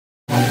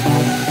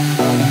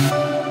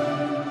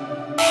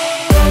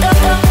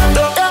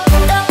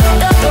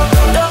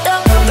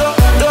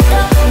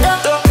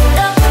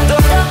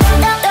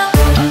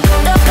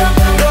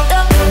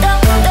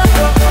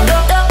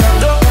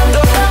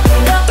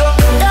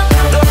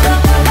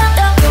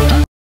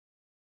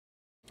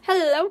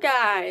Hello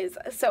guys,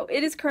 so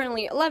it is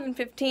currently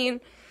 11:15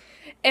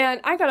 and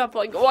I got up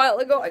like a while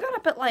ago. I got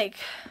up at like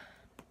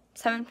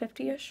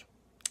 7:50ish.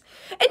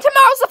 And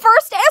tomorrow's the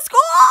first day of school!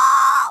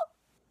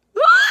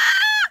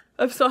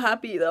 I'm so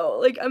happy though.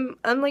 Like I'm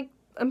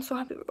so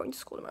happy we're going to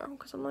school tomorrow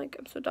because I'm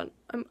so done.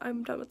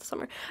 I'm done with the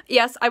summer.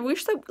 Yes, I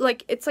wish that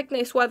like it's like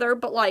nice weather,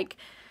 but like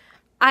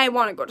I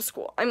want to go to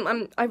school.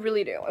 I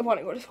really do. I want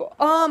to go to school.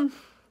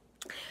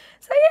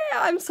 So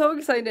yeah, I'm so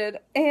excited.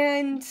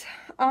 And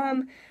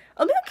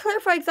I'm gonna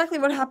clarify exactly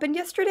what happened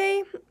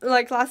yesterday.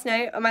 Like last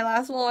night, on my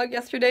last vlog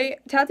yesterday,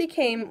 Tati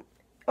came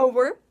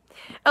over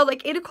at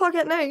like 8 o'clock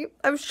at night.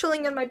 I was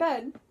chilling in my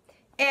bed,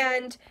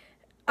 and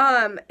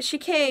she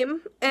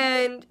came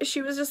and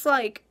she was just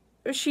like,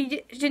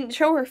 she didn't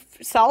show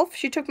herself.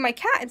 She took my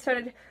cat and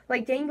started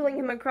like dangling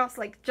him across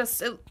like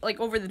just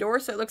like over the door,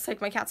 so it looks like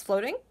my cat's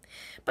floating.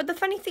 But the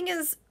funny thing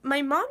is,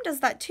 my mom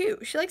does that too.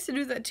 She likes to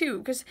do that too,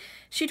 because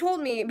she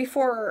told me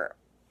before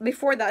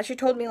that, she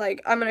told me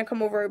like, I'm gonna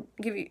come over,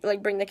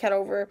 bring the cat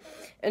over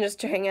and just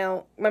to hang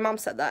out. My mom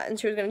said that and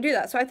she was gonna do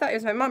that, so I thought it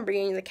was my mom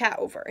bringing the cat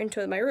over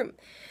into my room.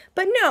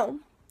 But no,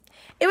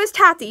 it was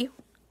Tati.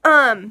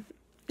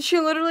 She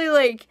literally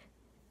like,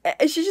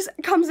 she just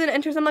comes in and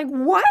enters. I'm like,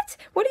 what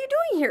are you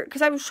doing here?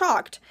 Because I was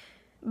shocked,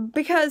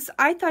 because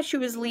I thought she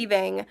was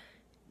leaving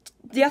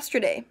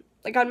yesterday,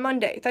 like on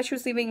Monday. I thought she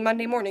was leaving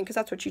Monday morning because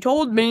that's what she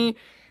told me,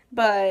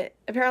 but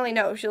apparently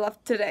no, she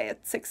left today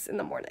at 6 in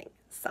the morning.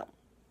 So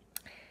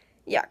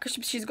yeah, because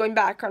she's going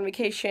back on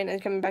vacation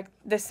and coming back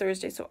this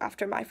Thursday, so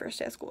after my first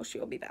day of school she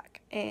will be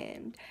back.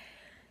 And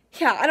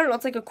yeah, I don't know,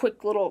 it's like a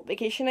quick little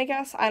vacation, I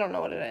guess. I don't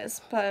know what it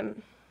is, but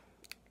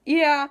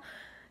yeah,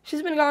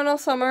 she's been gone all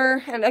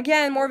summer, and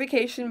again, more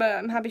vacation, but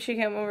I'm happy she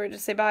came over to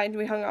say bye, and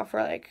we hung out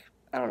for like,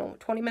 I don't know,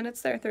 20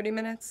 minutes there, 30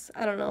 minutes,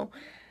 I don't know.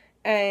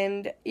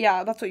 And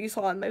yeah, that's what you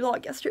saw in my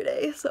vlog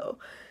yesterday. So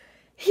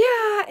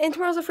yeah, and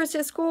tomorrow's the first day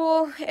of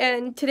school,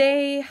 and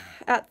today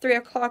at 3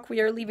 o'clock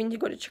we are leaving to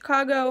go to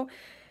Chicago,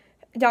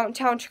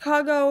 downtown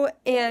Chicago,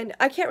 and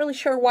I can't really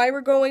share why we're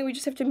going. We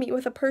just have to meet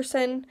with a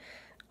person.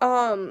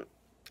 I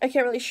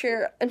can't really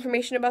share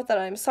information about that.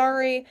 I'm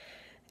sorry.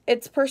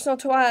 It's personal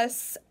to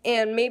us,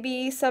 and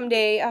maybe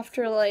someday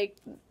after like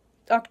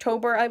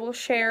October I will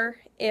share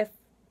if,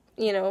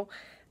 you know,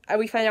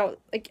 we find out,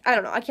 like, I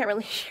don't know, I can't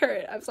really share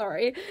it, I'm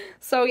sorry.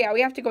 So yeah,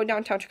 we have to go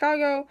downtown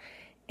Chicago,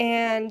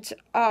 and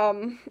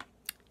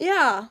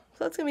yeah,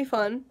 so that's gonna be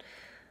fun.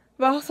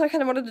 But also I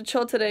kind of wanted to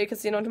chill today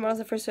because, you know, tomorrow's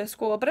the first day of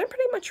school, but I'm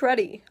pretty much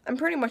ready. I'm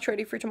pretty much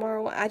ready for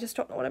tomorrow. I just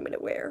don't know what I'm gonna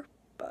wear,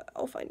 but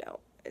I'll find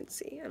out and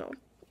see. I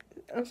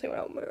don't see what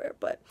I'm gonna wear,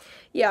 but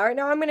yeah, right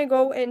now I'm gonna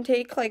go and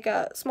take like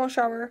a small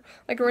shower,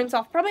 like a rinse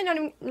off. Probably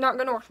not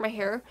gonna wash my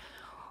hair,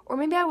 or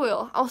maybe I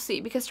will. I'll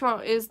see, because tomorrow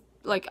is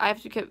like, I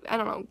have to get, I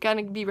don't know,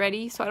 gonna be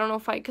ready, so I don't know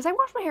if because I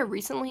washed my hair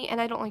recently,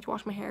 and I don't like to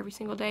wash my hair every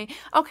single day.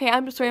 Okay,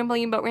 I'm just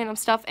rambling about random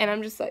stuff, and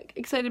I'm just like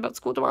excited about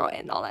school tomorrow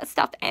and all that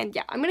stuff, and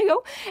yeah, I'm gonna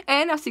go,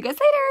 and I'll see you guys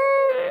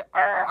later.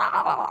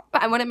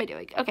 What am I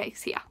doing? Okay,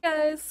 see ya.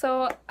 Guys,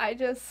 so I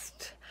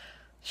just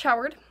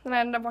showered, and I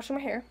ended up washing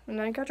my hair, and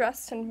then I got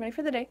dressed and ready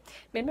for the day,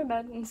 made my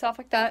bed and stuff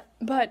like that.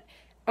 But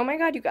oh my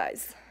god, you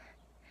guys,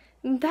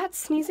 that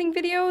sneezing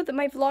video,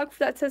 my vlog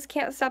that says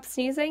can't stop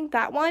sneezing,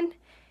 that one,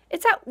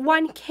 it's at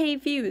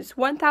 1K views,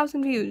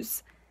 1,000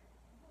 views.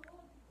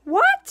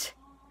 What?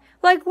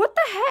 Like, what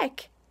the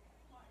heck?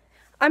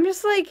 I'm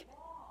just like,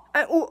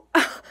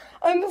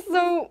 I'm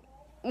so,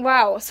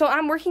 wow. So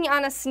I'm working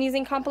on a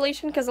sneezing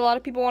compilation because a lot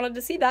of people wanted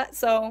to see that,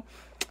 so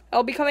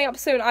it'll be coming up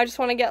soon. I just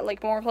want to get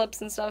like more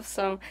clips and stuff,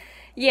 so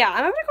yeah,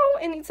 I'm gonna go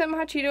and eat some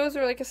hot Cheetos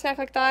or like a snack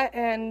like that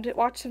and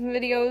watch some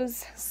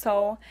videos.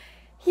 So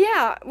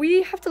yeah,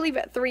 we have to leave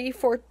at 3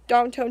 for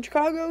downtown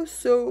Chicago,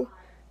 so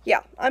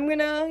yeah, I'm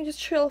gonna just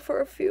chill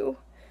for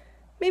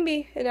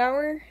maybe an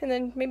hour, and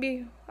then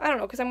maybe, I don't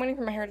know, because I'm waiting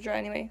for my hair to dry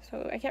anyway,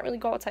 so I can't really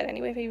go outside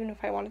anyway, even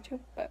if I wanted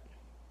to, but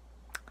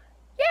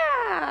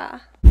yeah.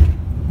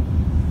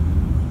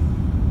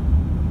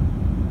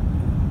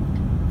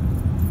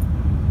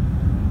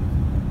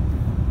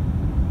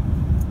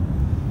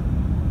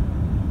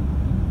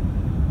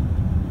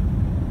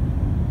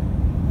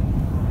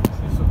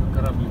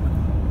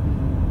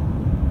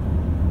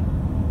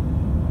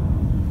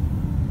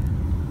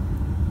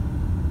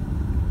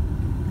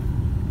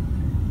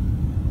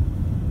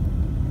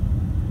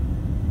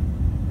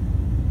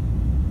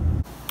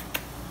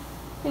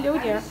 Hello,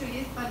 dear.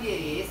 Есть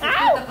поверье, если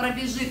кто-то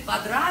пробежит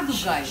под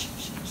радугой,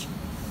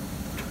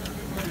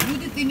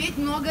 будет иметь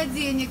много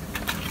денег.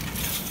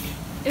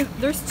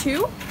 There's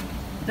two?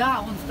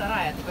 Да, он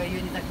вторая, только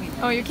ее не так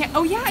видно. Oh, you can't.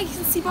 Oh yeah, I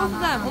can see both of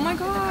them. Oh my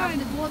god.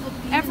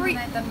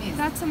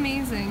 That's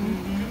amazing.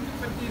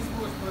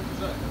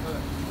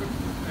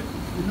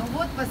 Ну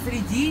вот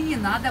посередине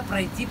надо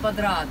пройти под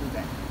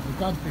радугой. Ну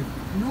как ты?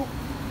 Ну,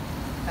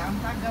 там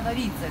так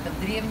говорится, это в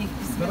древних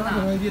письменах.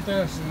 Да,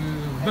 где-то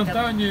в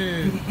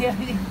Донтане. В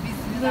древних письменах.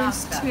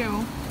 There's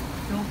two.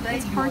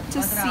 It's hard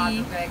to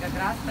see.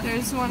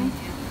 There's one.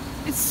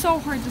 It's so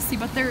hard to see,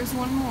 but there is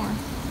one more.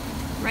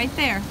 Right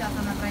there.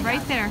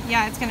 Right there.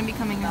 Yeah, it's gonna be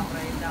coming out.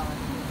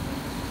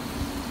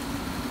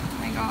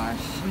 gosh.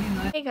 Блин,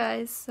 ну Hey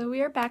guys, so we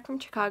are back from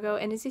Chicago,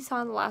 and as you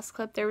saw in the last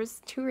clip, there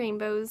was 2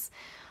 rainbows.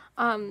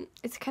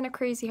 It's kind of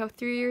crazy how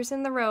 3 years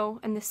in a row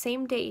and the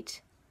same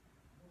date,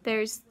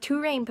 there's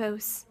 2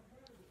 rainbows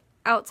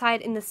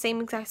outside in the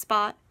same exact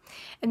spot.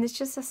 And it's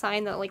just a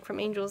sign that, like, from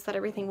angels that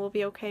everything will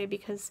be okay,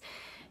 because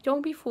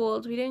don't be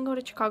fooled, we didn't go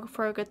to Chicago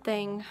for a good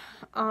thing.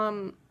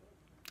 I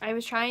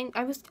was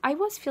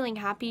feeling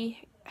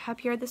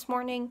happier this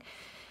morning.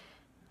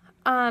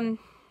 But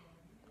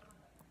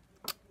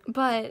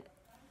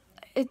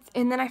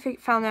and then I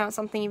found out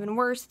something even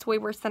worse. It's way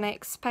worse than I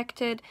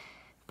expected.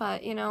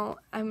 But, you know,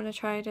 I'm going to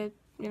try to,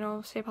 you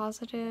know, stay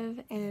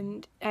positive.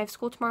 And I have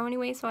school tomorrow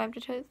anyway, so I have to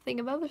try to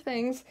think of other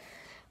things.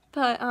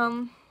 But,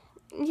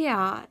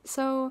 yeah.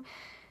 So,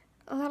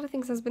 a lot of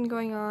things has been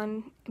going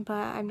on, but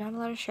I'm not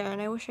allowed to share. And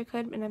I wish I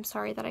could, and I'm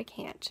sorry that I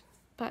can't.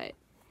 But,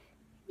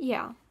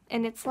 yeah.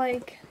 And it's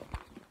like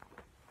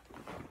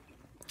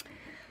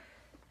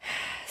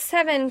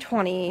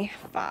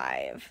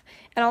 7:25.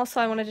 And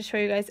also I wanted to show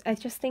you guys, I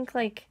just think,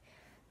 like,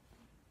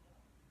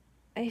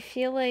 I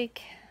feel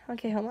like,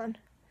 okay, hold on.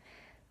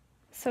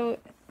 So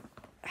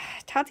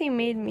Tati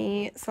made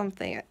me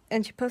something,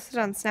 and she posted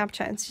it on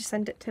Snapchat, and she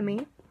sent it to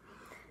me.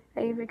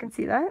 I don't know if you can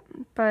see that,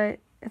 but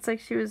it's like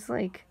she was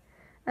like,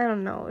 I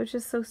don't know, it's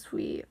just so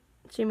sweet.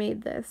 She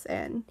made this,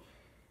 and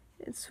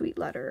it's sweet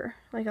letter,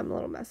 like a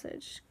little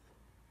message.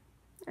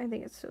 I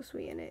think it's so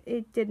sweet, and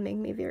it did make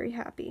me very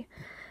happy.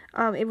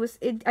 I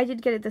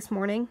did get it this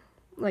morning,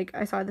 like,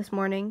 I saw it this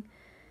morning,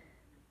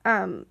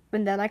 and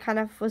then I kind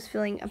of was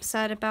feeling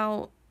upset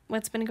about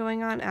what's been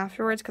going on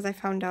afterwards, because I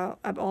found out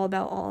all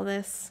about all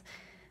this.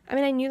 I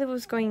mean, I knew that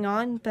was going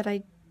on, but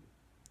I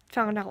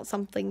found out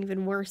something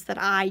even worse that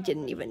I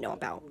didn't even know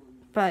about.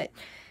 But,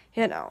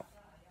 you know,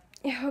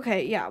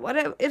 okay, yeah,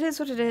 it is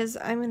what it is.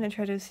 I'm gonna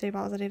try to stay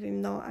positive,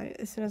 even though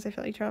as soon as I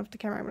feel like turn off the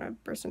camera, I'm gonna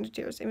burst into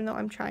tears, even though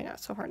I'm trying not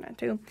so hard not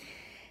to.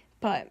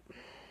 But,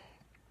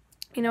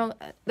 you know,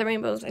 the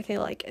rainbows, I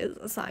feel like, is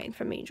a sign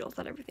from angels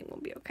that everything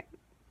will be okay.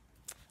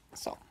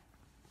 So,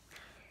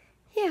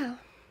 yeah,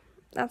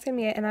 that's gonna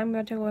be it, and I'm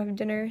about to go have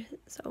dinner,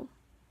 so,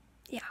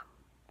 yeah.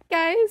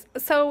 Guys,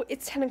 so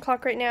it's 10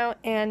 o'clock right now,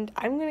 and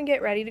I'm gonna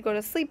get ready to go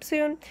to sleep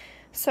soon.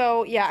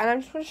 So, yeah, and I'm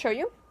just gonna show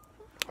you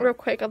real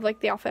quick of, like,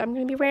 the outfit I'm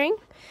gonna be wearing.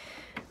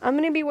 I'm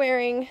gonna be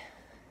wearing,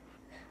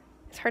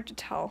 it's hard to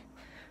tell,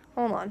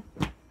 hold on.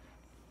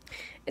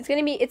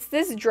 It's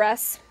this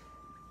dress.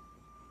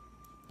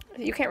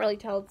 You can't really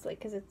tell, it's like,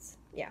 because it's,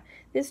 yeah,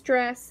 this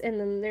dress, and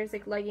then there's,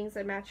 like, leggings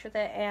that match with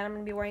it, and I'm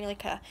gonna be wearing,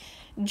 like, a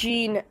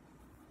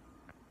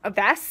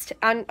vest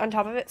on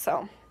top of it.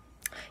 So,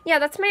 yeah,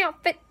 that's my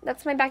outfit.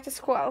 That's my back to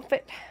school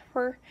outfit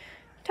for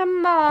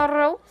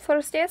tomorrow,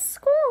 first day of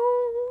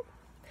school.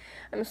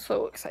 I'm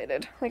so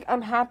excited. Like,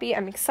 I'm happy,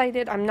 I'm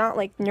excited, I'm not,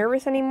 like,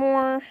 nervous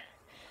anymore.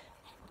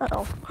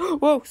 Uh-oh.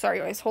 Whoa, sorry,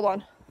 guys, hold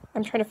on.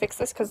 I'm trying to fix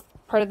this, because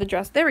part of the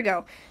dress, there we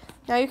go.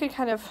 Now you could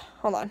kind of,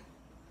 hold on.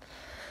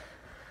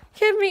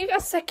 Give me a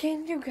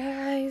second, you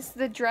guys.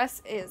 The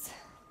dress it's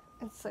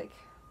like,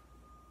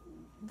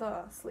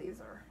 the sleeves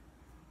are,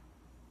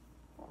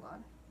 hold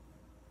on.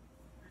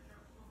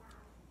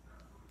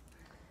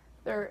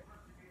 They're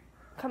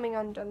coming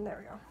undone, there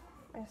we go.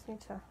 I just need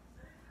to,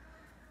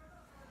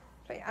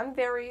 but yeah, I'm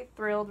very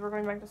thrilled. We're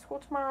going back to school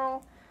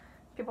tomorrow.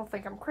 People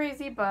think I'm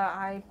crazy, but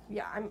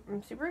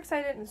I'm super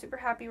excited and super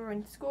happy we're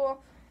going to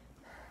school.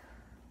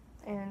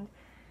 And,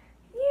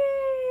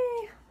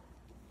 yay!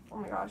 Oh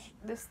my gosh,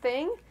 this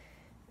thing,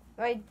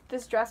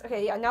 this dress,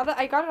 okay, yeah, now that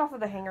I got it off of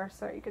the hanger,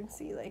 so you can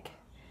see, like,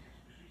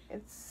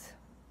 it's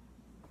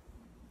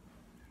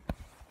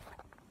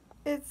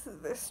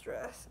this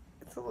dress.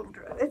 It's a little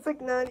dress. It's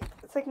like not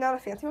a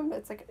fancy one,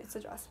 but it's a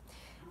dress.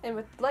 And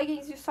with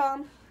leggings you saw.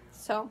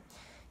 So,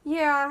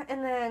 yeah,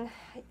 and then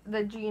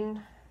the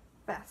jean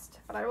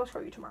vest. But I will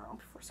show you tomorrow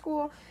before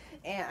school.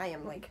 And I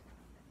am, like,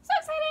 so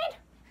excited.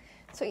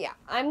 So, yeah,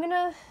 I'm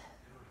gonna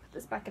put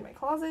this back in my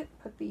closet,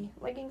 put the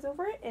leggings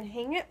over it, and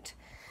hang it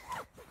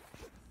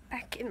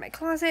back in my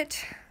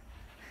closet.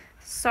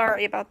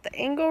 Sorry about the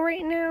angle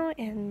right now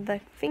and the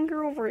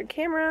finger over the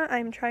camera.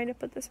 I'm trying to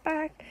put this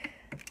back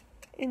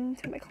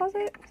into my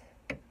closet.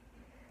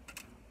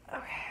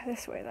 Okay,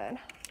 this way then.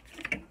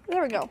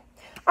 There we go.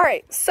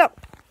 Alright, so,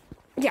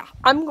 yeah,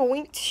 I'm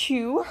going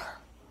to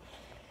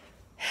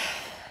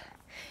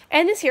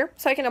end this here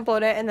so I can upload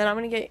it, and then I'm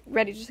going to get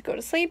ready to go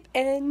to sleep,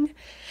 and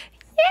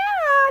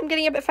yeah, I'm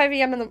getting up at 5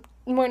 a.m. in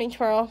the morning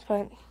tomorrow,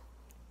 but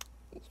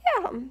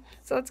yeah,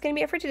 so that's going to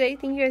be it for today.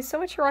 Thank you guys so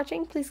much for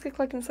watching. Please click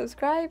like and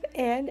subscribe,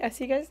 and I'll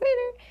see you guys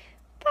later.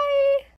 Bye!